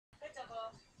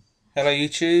Hello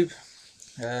YouTube,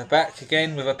 back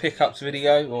again with a pickups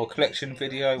video or collection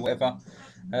video, whatever.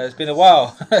 It's been a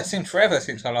while. It seems forever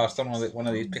since I last done one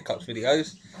of these pickups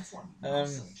videos. Um,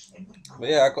 but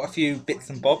yeah, I've got a few bits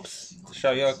and bobs to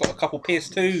show you. I've got a couple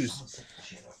PS2s.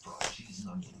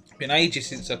 Been ages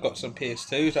since I've got some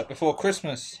PS2s. Like before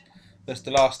Christmas was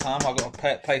the last time I got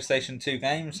a PlayStation 2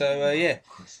 game. So yeah,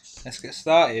 let's get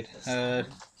started.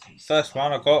 First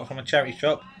one I got from a charity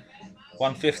shop,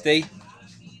 150.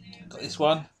 Got this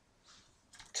one.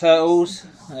 Turtles,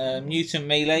 Mutant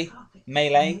Melee,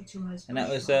 and that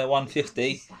was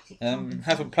 150.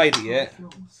 Haven't played it yet,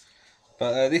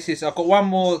 but this is. I've got one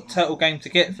more turtle game to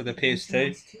get for the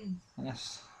PS2, and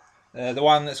that's the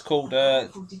one that's called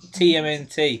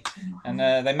TMNT, and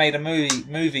they made a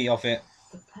movie of it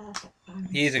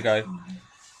years ago.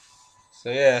 So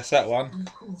yeah, that's that one,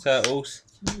 Turtles.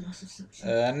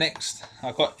 Next,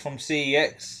 I got from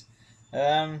CEX.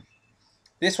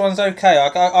 This one's okay.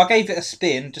 I gave it a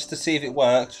spin just to see if it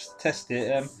works, just to test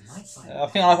it. I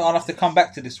think I'll have to come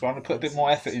back to this one and put a bit more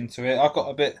effort into it. I got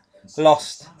a bit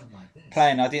lost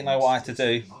playing. I didn't know what I had to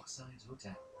do,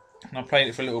 and I played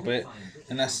it for a little bit.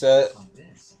 And that's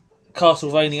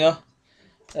Castlevania.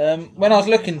 When I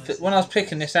was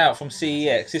picking this out from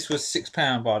CEX, this was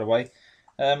 £6 by the way.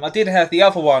 I did have the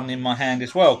other one in my hand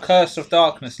as well, Curse of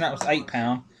Darkness, and that was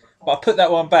 £8. But I put that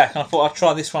one back and I thought I'd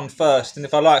try this one first. And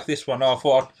if I like this one, I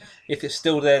thought if it's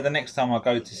still there the next time I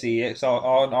go to CEX,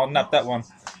 I'll nab that one.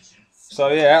 So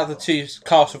yeah, out of the two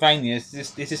Castlevanias,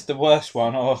 is this the worst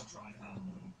one or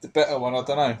the better one? I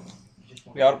don't know.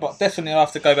 Yeah, but definitely I'll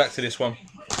have to go back to this one.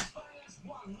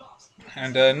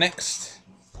 And next,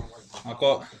 I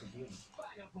got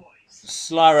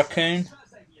Sly Raccoon.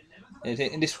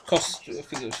 And this cost, I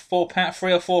think it was £4,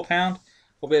 £3 or £4.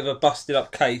 A bit of a busted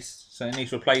up case, so it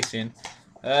needs replacing.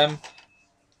 I've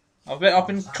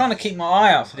been trying to keep my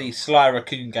eye out for these Sly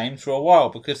Raccoon games for a while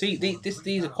because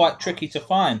these are quite tricky to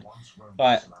find,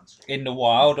 like in the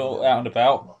wild or out and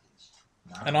about.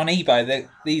 And on eBay,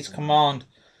 these command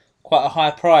quite a high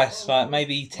price, like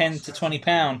maybe £10 to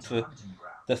 £20 for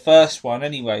the first one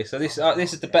anyway. So this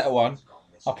is the better one.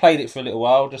 I played it for a little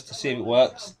while just to see if it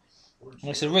works.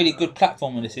 And it's a really good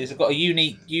platformer. This is. It's got a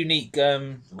unique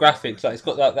graphics. Like it's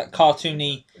got that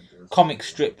cartoony comic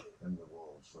strip,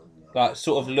 like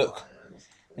sort of look,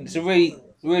 and it's a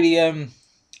really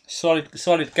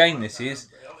solid game. This is,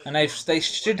 and they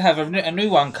should have a new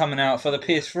one coming out for the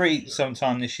PS3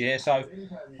 sometime this year. So I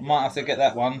might have to get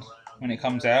that one when it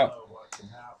comes out.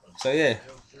 So yeah,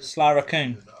 Sly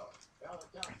Raccoon,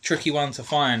 tricky one to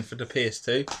find for the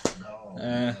PS2.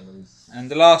 And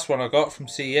the last one I got from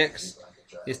CEX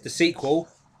is the sequel.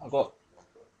 I got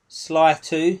Sly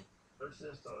 2,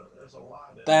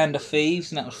 Band of Thieves,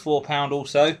 and that was £4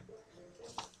 also.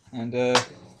 And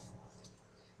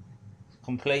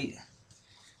complete.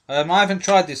 I haven't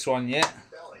tried this one yet.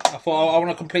 I thought I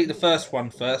want to complete the first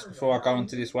one first before I go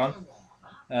into this one.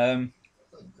 But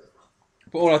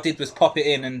all I did was pop it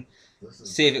in and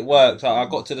see if it worked. I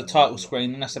got to the title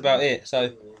screen and that's about it.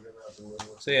 So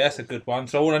yeah, that's a good one.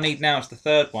 So all I need now is the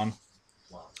third one,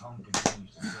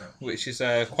 which is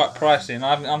quite pricey. And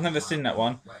I've never seen that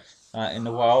one in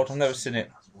the wild. I've never seen it.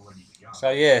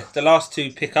 So yeah, the last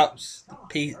two pickups,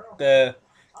 the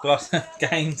last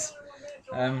games,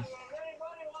 I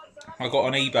got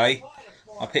on eBay.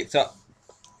 I picked up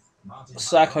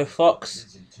Psycho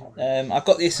Fox. I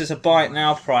got this as a buy it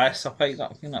now price. I paid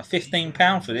like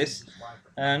 £15 for this.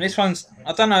 This one's,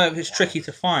 I don't know if it's tricky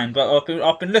to find, but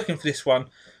I've been looking for this one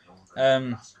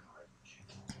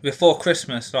before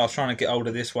Christmas. So I was trying to get hold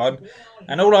of this one,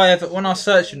 and when I was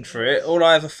searching for it, all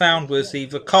I ever found was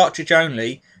either cartridge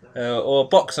only, or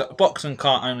box and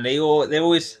cart only, or they're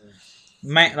always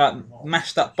like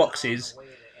mashed up boxes.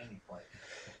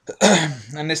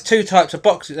 And there's two types of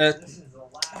boxes,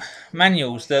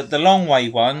 manuals: the long way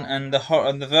one and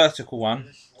the vertical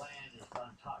one.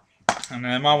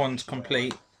 And my one's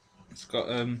complete. It's got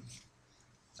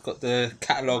the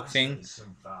catalogue thing,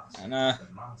 and I've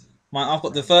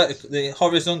got the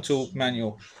horizontal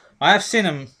manual. I have seen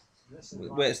them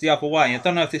where it's the other way. I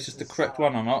don't know if this is the correct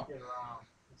one or not,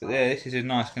 but yeah, this is in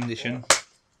nice condition,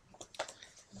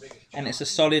 and it's a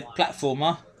solid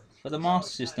platformer for the Master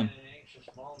System.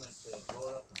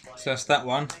 So that's that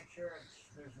one.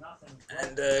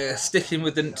 And sticking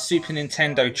with the Super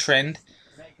Nintendo trend,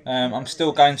 I'm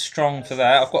still going strong for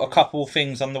that. I've got a couple of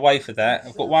things on the way for that.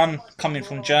 I've got one coming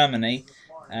from Germany,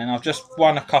 and I've just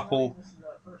won a couple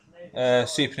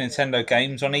Super Nintendo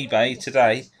games on eBay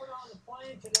today,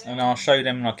 and I'll show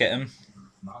them when I get them.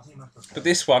 But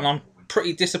this one, I'm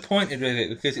pretty disappointed with it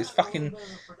because it's fucking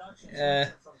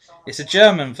It's a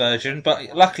German version,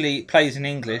 but luckily it plays in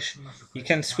English. You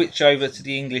can switch over to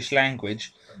the English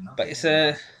language, but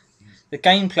the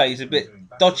gameplay is a bit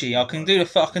dodgy. I can do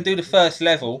the first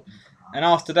level, and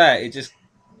after that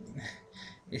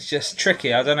it's just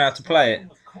tricky. I don't know how to play it,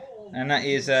 and that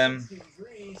is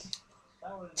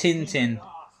Tintin.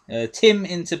 Tim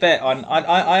in Tibet.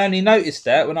 I only noticed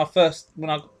that when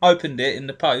I opened it in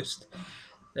the post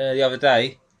the other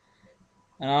day,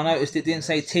 and I noticed it didn't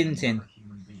say Tintin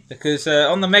because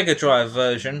on the Mega Drive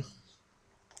version,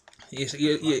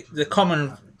 the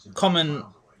common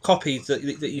copies that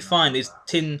you find is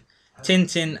Tintin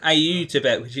AU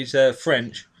Tibet, which is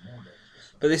French,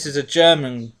 but this is a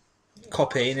German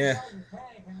copy.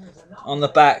 On the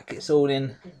back, it's all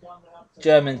in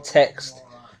German text,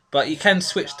 but you can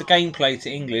switch the gameplay to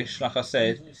English, like I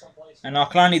said. And I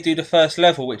can only do the first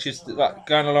level, which is like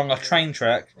going along a train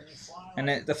track. And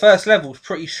the first level is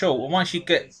pretty short. And once you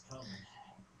get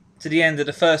to the end of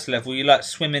the first level, you're like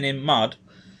swimming in mud.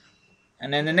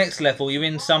 And then the next level, you're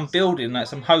in some building, like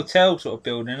some hotel sort of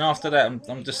building. And after that,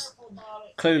 I'm just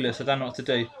clueless. I don't know what to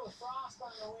do.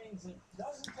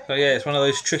 So yeah, it's one of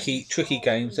those tricky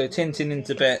games. So Tintin in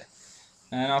Tibet.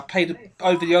 And I paid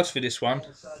over the odds for this one.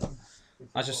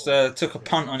 I just took a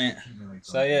punt on it.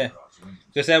 So yeah,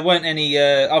 because there weren't any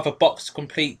other box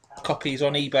complete copies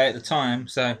on eBay at the time,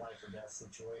 so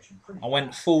I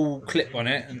went full clip on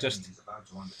it and just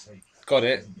got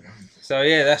it. So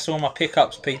yeah, that's all my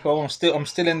pickups, people. I'm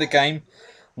still in the game.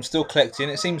 I'm still collecting.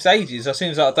 It seems ages. It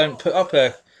seems like I don't put up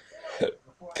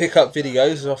pickup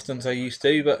videos as often as I used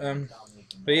to, but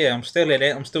yeah, I'm still in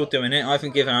it. I'm still doing it. I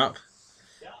haven't given up.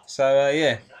 So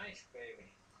yeah,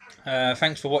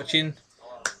 thanks for watching.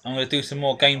 I'm going to do some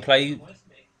more gameplay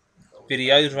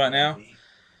videos right now.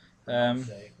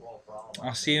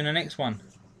 I'll see you in the next one.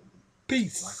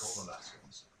 Peace.